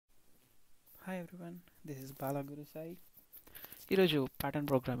Hi everyone, this is Balaguru Sai. ఈరోజు pattern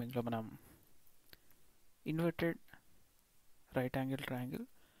ప్రోగ్రామింగ్లో మనం inverted right angle triangle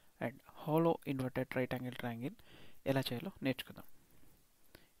and hollow inverted right angle triangle ఎలా చేయాలో నేర్చుకుందాం.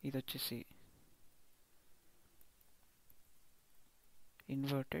 ఇది వచ్చేసి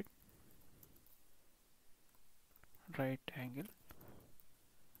ఇన్వర్టెడ్ రైట్ యాంగిల్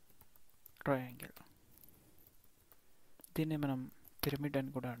ట్రయాంగిల్. దీన్ని మనం పిరమిడ్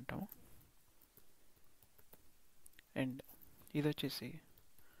అని కూడా అంటాము. అండ్ ఇది వచ్చేసి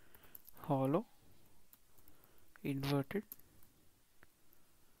hollow inverted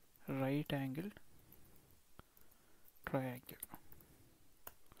right angle triangle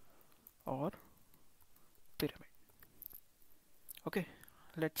are pyramid. Okay,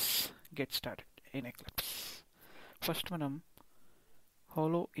 let's get started in eclipse. First మనం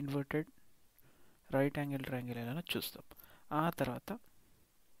hollow inverted right angle triangle ఎలా చూస్తాం, ఆ తర్వాత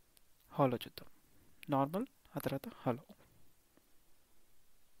హాలో చూద్దాం. నార్మల్, ఆ తర్వాత హాలో.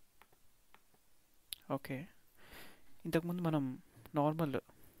 ఓకే, ఇంతకుముందు మనం నార్మల్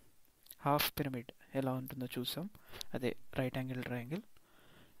హాఫ్ పిరమిడ్ ఎలా ఉంటుందో చూసాం, అదే రైట్ యాంగిల్ ట్రయాంగిల్.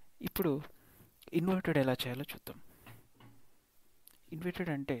 ఇప్పుడు ఇన్వర్టెడ్ ఎలా చేయాలో చూద్దాం.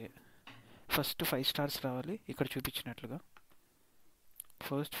 ఇన్వర్టెడ్ అంటే ఫస్ట్ 5 స్టార్స్ రావాలి, ఇక్కడ చూపించినట్లుగా.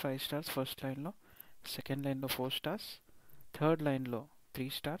 ఫస్ట్ 5 స్టార్స్ ఫస్ట్ లైన్లో, సెకండ్ లైన్లో 4 స్టార్స్, థర్డ్ లైన్లో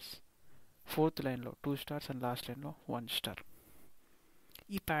 3 స్టార్స్, ఫోర్త్ లైన్లో 2 స్టార్స్ అండ్ లాస్ట్ లైన్లో 1 స్టార్.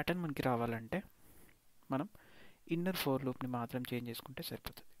 ఈ ప్యాటర్న్ మనకి రావాలంటే మనం ఇన్నర్ ఫోర్ లూప్ని మాత్రం చేంజ్ చేసుకుంటే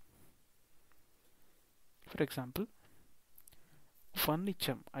సరిపోతుంది. ఫర్ ఎగ్జాంపుల్ 1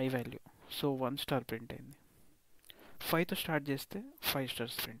 ఇచ్చాం I value, so 1 star print అయింది. 5తో స్టార్ట్ చేస్తే 5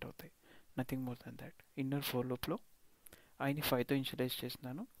 స్టార్స్ ప్రింట్ అవుతాయి, nothing more than that. Inner four లూప్లో ఐని 5తో ఇనిషియలైజ్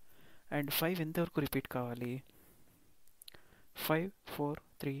చేస్తున్నాను. అండ్ 5 ఎంతవరకు రిపీట్ కావాలి? 5, 4,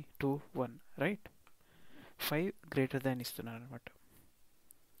 3, 2, 1, రైట్. 5 గ్రేటర్ దాన్ ఇస్తున్నాను అనమాట,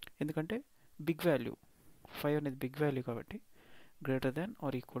 ఎందుకంటే బిగ్ వాల్యూ 5 అనేది బిగ్ వాల్యూ కాబట్టి greater than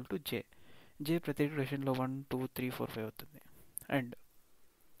or equal to జే. జే ప్రతి ఇటరేషన్లో 1, 2, 3, 4, 5 అవుతుంది. అండ్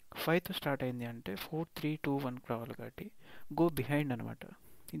 5తో స్టార్ట్ అయింది అంటే 4, 3, 2, 1 రావాలి కాబట్టి గో బిహైండ్ అనమాట.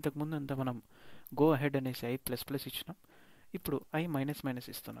 ఇంతకుముందు అంతా మనం గో అహెడ్ అనేసి ఐ ప్లస్ ప్లస్ ఇచ్చినాం, ఇప్పుడు ఐ మైనస్ మైనస్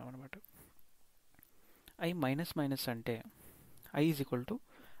ఇస్తున్నాం అనమాట. ఐ మైనస్ మైనస్ అంటే i is equal to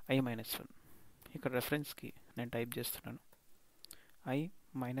i minus 1. ఇక్కడ రెఫరెన్స్కి నేను టైప్ చేస్తున్నాను. i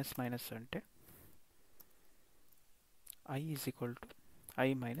మైనస్ మైనస్ అంటే i is equal to i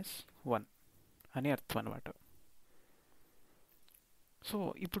minus 1 అని అర్థం అనమాట. సో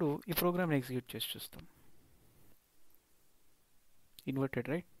ఇప్పుడు ఈ ప్రోగ్రామ్ని ఎగ్జిక్యూట్ చేసి చూస్తాం. Inverted,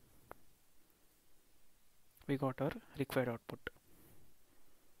 right? We got our required output.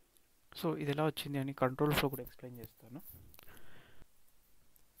 So ఇది ఎలా వచ్చింది అని కంట్రోల్ ఫ్లో కూడా ఎక్స్ప్లెయిన్ చేస్తాను.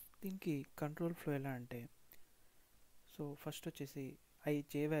 దీనికి కంట్రోల్ ఫ్లో ఎలా అంటే, సో ఫస్ట్ వచ్చేసి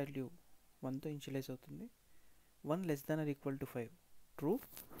జే వాల్యూ 1తో ఇనిషియలైజ్ అవుతుంది. 1 less than or equal to 5 true.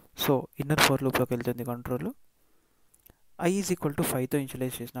 So inner four లూప్లోకి వెళ్తుంది control. I is equal to 5తో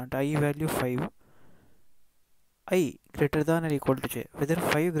initialise చేసిన అంటే I value 5. I greater than or equal to J, weather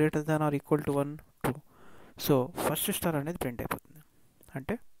 5 greater than or equal to 1 true. So first star అనేది print అయిపోతుంది,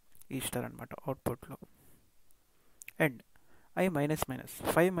 అంటే ఈ star అనమాట అవుట్పుట్లో. And I minus minus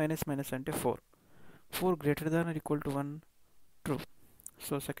 5 minus minus అంటే 4 greater than or equal to 1 true.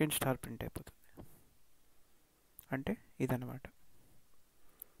 So second star print అయిపోతుంది, అంటే ఇదన్నమాట.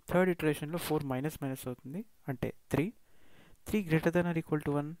 థర్డ్ ఇటరేషన్లో 4 మైనస్ మైనస్ అవుతుంది, అంటే 3 greater than or equal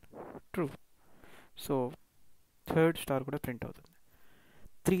to 1 true. So third star కూడా ప్రింట్ అవుతుంది.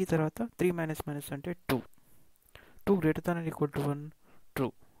 3 తర్వాత 3 మైనస్ మైనస్ అంటే 2 greater than or equal to 1 true,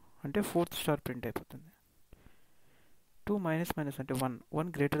 అంటే ఫోర్త్ స్టార్ ప్రింట్ అయిపోతుంది. 2 మైనస్ మైనస్ అంటే 1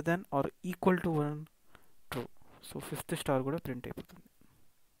 greater than or equal to 1 true. So fifth star కూడా print అయిపోతుంది.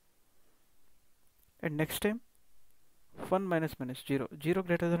 And next time 1 minus minus 0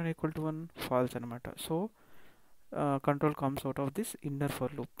 greater than or equal to 1 falls అనమాట. So control comes out of this inner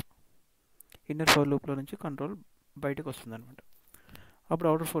for loop. Inner for లూప్లో నుంచి control బయటకు వస్తుంది అనమాట. అప్పుడు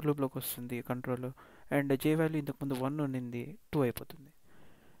outer for లూప్లోకి వస్తుంది కంట్రోల్. అండ్ జే వాల్యూ ఇంతకుముందు 1 ఉండింది, 2 అయిపోతుంది.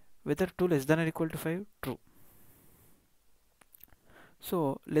 Weather 2 less than or equal to 5 true. So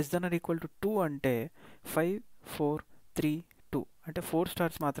less than or equal to 2 అంటే 5, 4, 3, 2 అంటే 4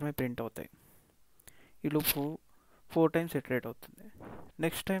 స్టార్స్ మాత్రమే ప్రింట్ అవుతాయి. ఈ లూప్ 4 టైమ్స్ ఇటరేట్ అవుతుంది.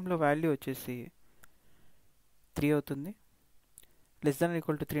 నెక్స్ట్ టైంలో వాల్యూ వచ్చేసి 3 అవుతుంది. Less than or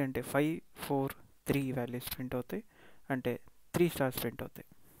equal to 3 అంటే 5, 4, 3 వాల్యూస్ ప్రింట్ అవుతాయి, అంటే 3 స్టార్స్ ప్రింట్ అవుతాయి.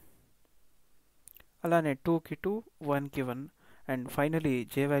 అలానే 2కి 2, 1కి 1 అండ్ ఫైనలీ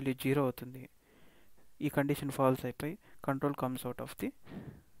జే వాల్యూ 0 అవుతుంది. ఈ కండిషన్ ఫాల్స్ అయిపోయి control comes out of the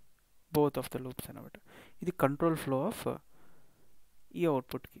both of the loops అనమాట. ఇది కంట్రోల్ ఫ్లో ఆఫ్ ఈ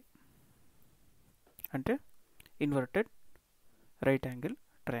అవుట్పుట్కి, అంటే inverted right angle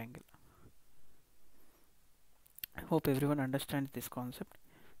triangle. Hope everyone understands this concept.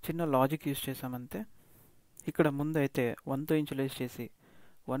 చిన్న లాజిక్ యూజ్ చేసామంతే. ఇక్కడ ముందు అయితే 1తో ఇనిషియలైజ్ చేసి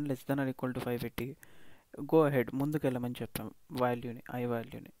 1 < 5 పెట్టి గో అహెడ్ ముందుకు వెళ్ళమని చెప్పాం వాల్యూని, ఐ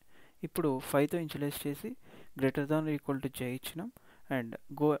వాల్యూని. ఇప్పుడు 5తో ఇనిషియలైజ్ చేసి j ఇచ్చినాం and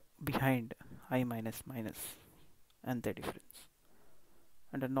go behind I minus అంతే డిఫరెన్స్.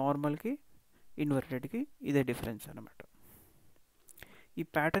 అంటే నార్మల్కి ఇన్వర్టెడ్కి ఇదే డిఫరెన్స్ అనమాట. ఈ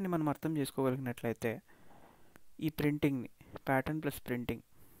ప్యాటర్న్ని మనం అర్థం చేసుకోగలిగినట్లయితే ఈ ప్రింటింగ్ని, ప్యాటర్న్ ప్లస్ ప్రింటింగ్,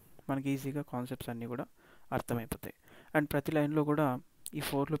 మనకి ఈజీగా కాన్సెప్ట్స్ అన్నీ కూడా అర్థమైపోతాయి. అండ్ ప్రతి లైన్లో కూడా ఈ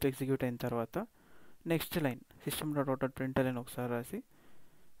ఫోర్ లూప్ ఎగ్జిక్యూట్ అయిన తర్వాత నెక్స్ట్ లైన్ system.out.println అని ఒకసారి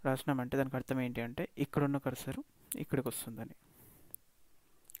రాసినామంటే దానికి అర్థం ఏంటి అంటే ఇక్కడున్న కర్సర్ ఇక్కడికి వస్తుందని.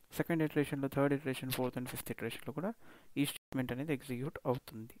 Second ఇటరేషన్లో, third iteration, fourth and fifth ఇటరేషన్లో కూడా ఈ స్టేట్మెంట్ అనేది ఎగ్జిక్యూట్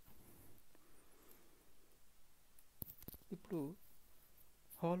అవుతుంది. ఇప్పుడు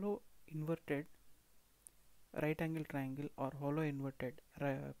hollow inverted right angle triangle are hollow inverted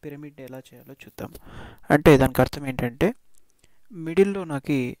pyramid ఎలా చేయాలో చూద్దాం. అంటే దానికి అర్థం ఏంటంటే మిడిల్లో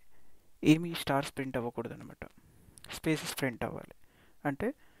నాకు ఏమీ స్టార్స్ ప్రింట్ అవ్వకూడదు అనమాట, స్పేసెస్ ప్రింట్ అవ్వాలి. అంటే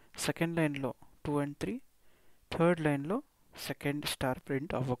సెకండ్ లైన్లో 2 and 3, థర్డ్ లైన్లో సెకండ్ స్టార్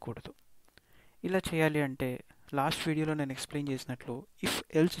ప్రింట్ అవ్వకూడదు. ఇలా చేయాలి అంటే లాస్ట్ వీడియోలో నేను ఎక్స్ప్లెయిన్ చేసినట్లు ఇఫ్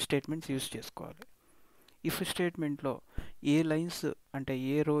ఎల్స్ స్టేట్మెంట్స్ యూస్ చేసుకోవాలి. ఇఫ్ స్టేట్మెంట్లో ఏ లైన్స్ అంటే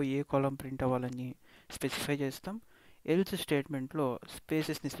ఏ రో ఏ కాలం ప్రింట్ అవ్వాలని స్పెసిఫై చేస్తాం, ఎల్స్ స్టేట్మెంట్లో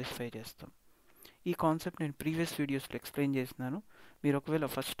స్పేసెస్ని స్పెసిఫై చేస్తాం. ఈ కాన్సెప్ట్ నేను ప్రీవియస్ వీడియోస్లో ఎక్స్ప్లెయిన్ చేసినాను. మీరు ఒకవేళ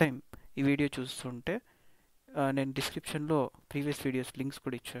ఫస్ట్ టైం ఈ వీడియో చూస్తుంటే నేను డిస్క్రిప్షన్లో ప్రీవియస్ వీడియోస్ లింక్స్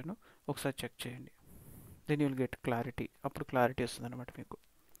కూడా ఇచ్చాను, ఒకసారి చెక్ చేయండి. Then you will get clarity, అప్పుడు క్లారిటీ వస్తుంది అనమాట మీకు.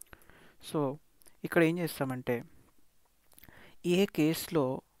 సో ఇక్కడ ఏం చేస్తామంటే ఏ కేస్లో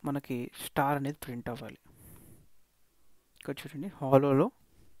మనకి స్టార్ అనేది ప్రింట్ అవ్వాలి. ఇక్కడ చూడండి, హాలోలో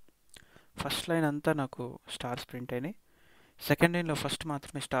ఫస్ట్ లైన్ అంతా నాకు స్టార్స్ ప్రింట్ అయినాయి. సెకండ్ లైన్లో ఫస్ట్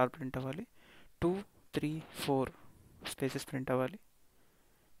మాత్రమే స్టార్ ప్రింట్ అవ్వాలి. 2, 3, 4 స్పేసెస్ ప్రింట్ అవ్వాలి.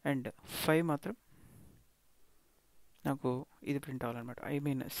 అండ్ 5 మాత్రం నాకు ఇది ప్రింట్ అవ్వాలన్నమాట. ఐ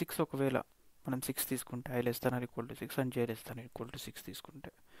మీన్ 6 ఒకవేళ మనం 6 తీసుకుంటే I < 6 అండ్ J < 6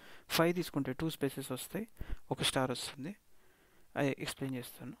 తీసుకుంటే, 5 తీసుకుంటే 2 స్పేసెస్ వస్తాయి, ఒక స్టార్ వస్తుంది. అది ఎక్స్ప్లెయిన్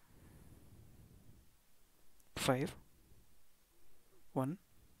చేస్తాను. 5, 1,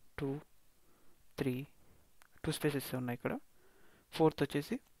 2, 3 2 స్పేసెస్ ఉన్నాయి ఇక్కడ. ఫోర్త్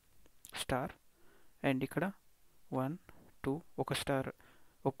వచ్చేసి స్టార్, అండ్ ఇక్కడ 1, 2 ఒక స్టార్,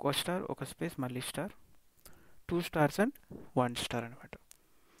 ఒక స్పేస్, మళ్ళీ స్టార్, 2 స్టార్స్ అండ్ 1 స్టార్ అనమాట.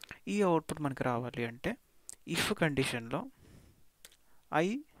 ఈ అవుట్పుట్ మనకి రావాలి అంటే ఇఫ్ కండిషన్లో I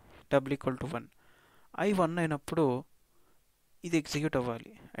 = 1, I 1 అయినప్పుడు ఇది ఎగ్జిక్యూట్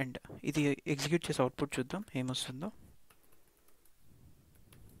అవ్వాలి. అండ్ ఇది ఎగ్జిక్యూట్ చేసే అవుట్పుట్ చూద్దాం ఏమొస్తుందో.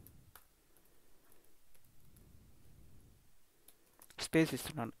 స్పేస్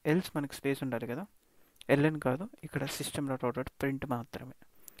ఇస్తున్నాను, ఎల్స్ మనకి స్పేస్ ఉండాలి కదా, ln కాదు, ఇక్కడ system.out ప్రింట్ మాత్రమే.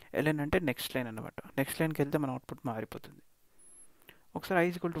 ln అంటే నెక్స్ట్ లైన్ అనమాట. నెక్స్ట్ లైన్కి వెళ్తే మన అవుట్పుట్ మారిపోతుంది. ఒకసారి I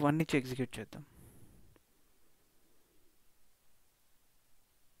 = 1 ఇచ్చి ఎగ్జిక్యూట్ చేద్దాం.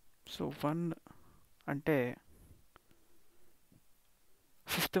 సో 1 అంటే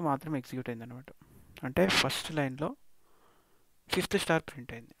ఫిఫ్త్ మాత్రం ఎగ్జిక్యూట్ అయింది అనమాట. అంటే ఫస్ట్ లైన్లో ఫిఫ్త్ స్టార్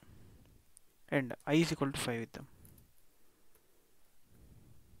ప్రింట్ అయింది. అండ్ I = 5 ఇద్దాం.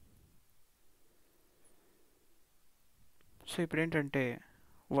 సో ఇప్పుడు ఏంటంటే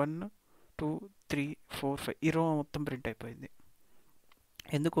 1, 2, 3, 4, 5 ఈ రో మొత్తం ప్రింట్ అయిపోయింది.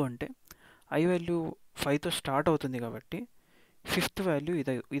 ఎందుకు అంటే I వాల్యూ 5తో స్టార్ట్ అవుతుంది కాబట్టి ఫిఫ్త్ వాల్యూ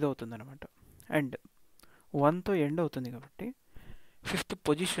ఇది అవుతుంది అనమాట. అండ్ 1తో ఎండ్ అవుతుంది కాబట్టి fifth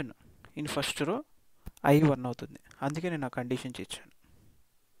position in first row I 1 అవుతుంది. అందుకే నేను ఆ కండిషన్స్ ఇచ్చాను.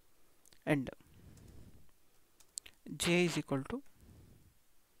 అండ్ J =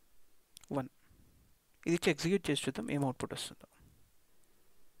 1 ఇది ఇచ్చి ఎగ్జిక్యూట్ చేసి చూద్దాం ఏం అవుట్పుట్ వస్తుందో.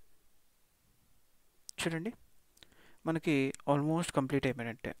 చూడండి, మనకి ఆల్మోస్ట్ కంప్లీట్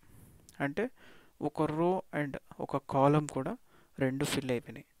అయిపోయినట్టే. అంటే ఒక రో అండ్ ఒక కాలం కూడా 2 ఫిల్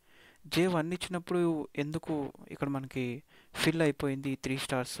అయిపోయినాయి. J1 ఇచ్చినప్పుడు ఎందుకు ఇక్కడ మనకి ఫిల్ అయిపోయింది 3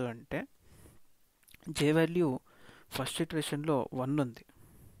 స్టార్స్ అంటే J వాల్యూ ఫస్ట్ ఇటరేషన్లో 1 ఉంది,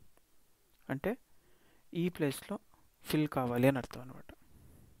 అంటే ఈ ప్లేస్లో ఫిల్ కావాలి అని అర్థం అనమాట.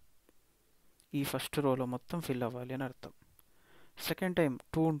 ఈ ఫస్ట్ రోలో మొత్తం ఫిల్ అవ్వాలి అని అర్థం. సెకండ్ టైం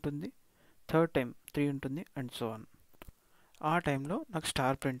 2 ఉంటుంది, థర్డ్ టైం 3 ఉంటుంది, అండ్ సో ఆన్. ఆ టైంలో నాకు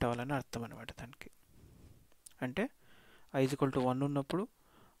స్టార్ ప్రింట్ అవ్వాలని అర్థం అనమాట దానికి. అంటే I = 1 ఉన్నప్పుడు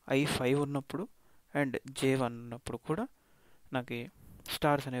i5 ఉన్నప్పుడు అండ్ J1 ఉన్నప్పుడు కూడా నాకు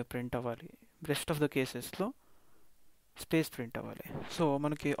స్టార్స్ అనేవి ప్రింట్ అవ్వాలి. రెస్ట్ ఆఫ్ ద కేసెస్లో స్పేస్ ప్రింట్ అవ్వాలి. సో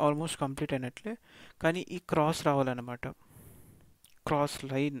మనకి ఆల్మోస్ట్ కంప్లీట్ అయినట్లే. కానీ ఈ క్రాస్ రావాలన్నమాట. క్రాస్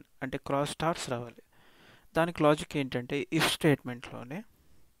లైన్ అంటే క్రాస్ స్టార్స్ రావాలి. దానికి లాజిక్ ఏంటంటే ఇఫ్ స్టేట్మెంట్లోనే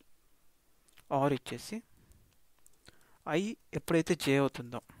ఆర్ ఇచ్చేసి ఐ ఎప్పుడైతే జే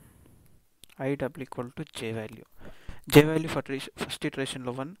అవుతుందో I double equal to J value. J value first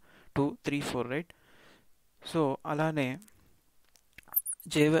ఇటరేషన్లో 1 2 3 4 right. So అలానే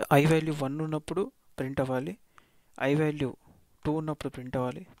ఐ వాల్యూ 1 ఉన్నప్పుడు ప్రింట్ అవ్వాలి, ఐ వాల్యూ 2 ఉన్నప్పుడు ప్రింట్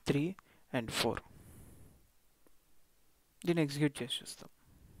అవ్వాలి, 3 అండ్ 4. దీన్ని ఎగ్జిక్యూట్ చేసి చూస్తాం.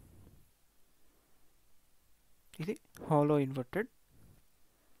 ఇది hollow inverted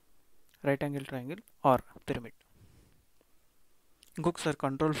right angle triangle are pyramid. ఇంకొకసారి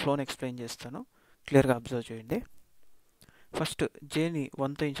కంట్రోల్ ఫ్లోని ఎక్స్ప్లెయిన్ చేస్తాను, క్లియర్గా అబ్జర్వ్ చేయండి. ఫస్ట్ జేని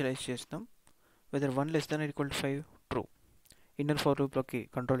 1తో ఇనిషియలైజ్ చేస్తాం. Weather 1 less than equal to 5 true. Inner for లూప్లోకి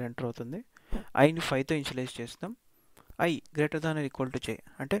control enter అవుతుంది. ఐని 5తో ఇనిషియలైజ్ చేస్తాం. I greater than equal to జే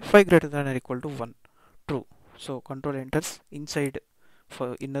అంటే 5 greater than equal to 1 true. So control enters inside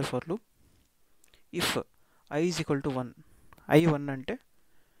inner for loop. If I is equal to 1, I1 అంటే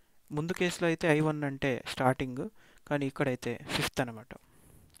ముందు కేసులో అయితే I1 అంటే starting, కానీ ఇక్కడైతే 5th అనమాట,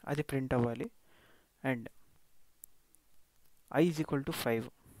 అది ప్రింట్ అవ్వాలి. And I is equal to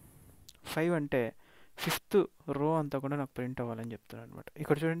 5 అంటే 5th రో అంతా కూడా నాకు ప్రింట్ అవ్వాలని చెప్తున్నాను అనమాట.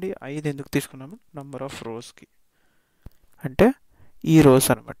 ఇక్కడ చూడండి 5 ఎందుకు తీసుకున్నాము, నంబర్ ఆఫ్ రోస్కి, అంటే ఈ రోస్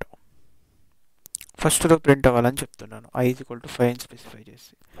అనమాట. ఫస్ట్ రో ప్రింట్ అవ్వాలని చెప్తున్నాను, I ఈజ్ ఈక్వల్ టు 5 అని స్పెసిఫై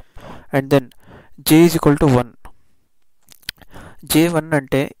చేసి. And then J is equal to 1. J1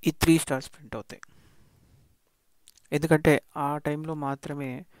 అంటే ఈ 3 స్టార్స్ ప్రింట్ అవుతాయి, ఎందుకంటే ఆ టైంలో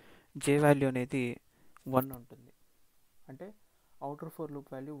మాత్రమే J వాల్యూ అనేది 1 ఉంటుంది. అంటే అవుటర్ ఫోర్ లూప్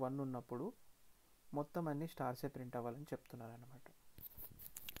వాల్యూ 1 ఉన్నప్పుడు మొత్తం అన్ని స్టార్సే ప్రింట్ అవ్వాలని చెప్తున్నారు అనమాట.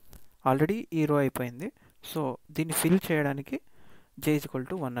 ఆల్రెడీ ఈ రో అయిపోయింది. సో దీన్ని ఫిల్ చేయడానికి J ఈజ్ ఈక్వల్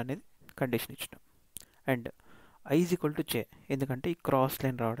టు 1 అనేది కండిషన్ ఇచ్చినాం. And I is equal to J, ఎందుకంటే ఈ క్రాస్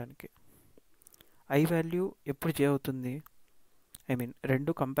లైన్ రావడానికి. I వాల్యూ ఎప్పుడు J అవుతుంది,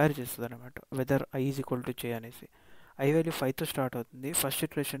 రెండు కంపేర్ చేస్తుంది అనమాట, weather I is equal to J అనేసి. I వాల్యూ 5తో స్టార్ట్ అవుతుంది. First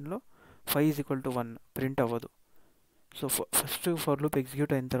ఇటరేషన్లో 5 is equal to 1 print అవ్వదు. So first for loop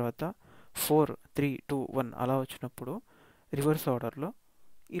execute అయిన తర్వాత 4 3 2 1 అలా వచ్చినప్పుడు రివర్స్ ఆర్డర్లో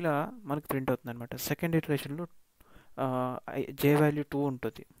ఇలా మనకు ప్రింట్ అవుతుంది అనమాట. సెకండ్ ఇటరేషన్లో J వాల్యూ 2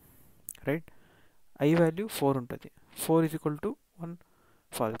 ఉంటుంది రైట్, I వాల్యూ 4 ఉంటుంది. 4 ఈజ్ ఈక్వల్ టు 1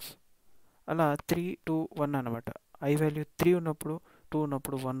 ఫాల్స్. అలా 3 2 1 అనమాట. I వాల్యూ 3 ఉన్నప్పుడు 2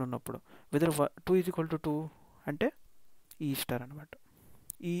 ఉన్నప్పుడు 1 ఉన్నప్పుడు వెదర్ 2 ఈజ్ ఈక్వల్ టు 2 అంటే ఈ స్టార్ అనమాట.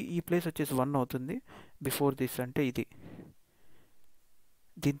 ఈ ప్లేస్ వచ్చేసి 1 అవుతుంది. బిఫోర్ దిస్ అంటే ఇది,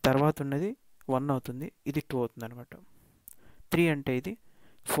 దీని తర్వాత ఉన్నది 1 అవుతుంది, ఇది 2 అవుతుంది అనమాట. 3 అంటే ఇది,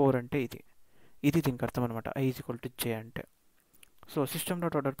 4 అంటే ఇది దీనికి అర్థం అనమాట I is equal to J అంటే. So system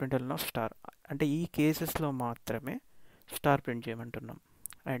dot order print of star అంటే ఈ కేసెస్లో మాత్రమే స్టార్ ప్రింట్ చేయమంటున్నాం.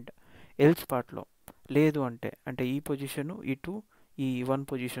 అండ్ ఎల్స్ పార్ట్లో లేదు అంటే ఈ పొజిషను ఇటు ఈ 1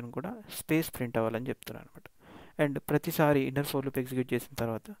 పొజిషన్ కూడా స్పేస్ ప్రింట్ అవ్వాలని చెప్తున్నాను అనమాట. అండ్ ప్రతిసారి ఇన్నర్ ఫోర్ లూప్ ఎగ్జిక్యూట్ చేసిన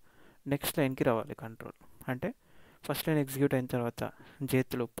తర్వాత నెక్స్ట్ లైన్కి రావాలి కంట్రోల్. అంటే ఫస్ట్ లైన్ ఎగ్జిక్యూట్ అయిన తర్వాత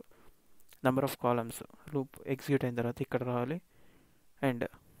jth loop number of columns loop execute అయిన తర్వాత ఇక్కడ రావాలి అండ్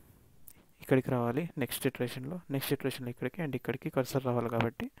ఇక్కడికి రావాలి. నెక్స్ట్ ఇటరేషన్లో ఇక్కడికి అండ్ ఇక్కడికి కర్సర్ రావాలి.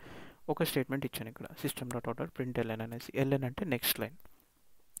 కాబట్టి ఒక స్టేట్మెంట్ ఇచ్చాను ఇక్కడ, system dot order print LN అనేసి. LN అంటే next line.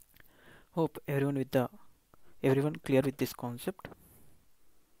 Hope everyone clear with this concept.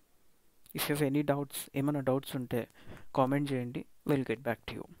 If you have any doubts, ఏమైనా డౌట్స్ ఉంటే కామెంట్ చేయండి, we'll get back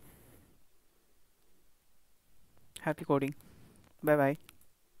to you. Happy coding. Bye bye.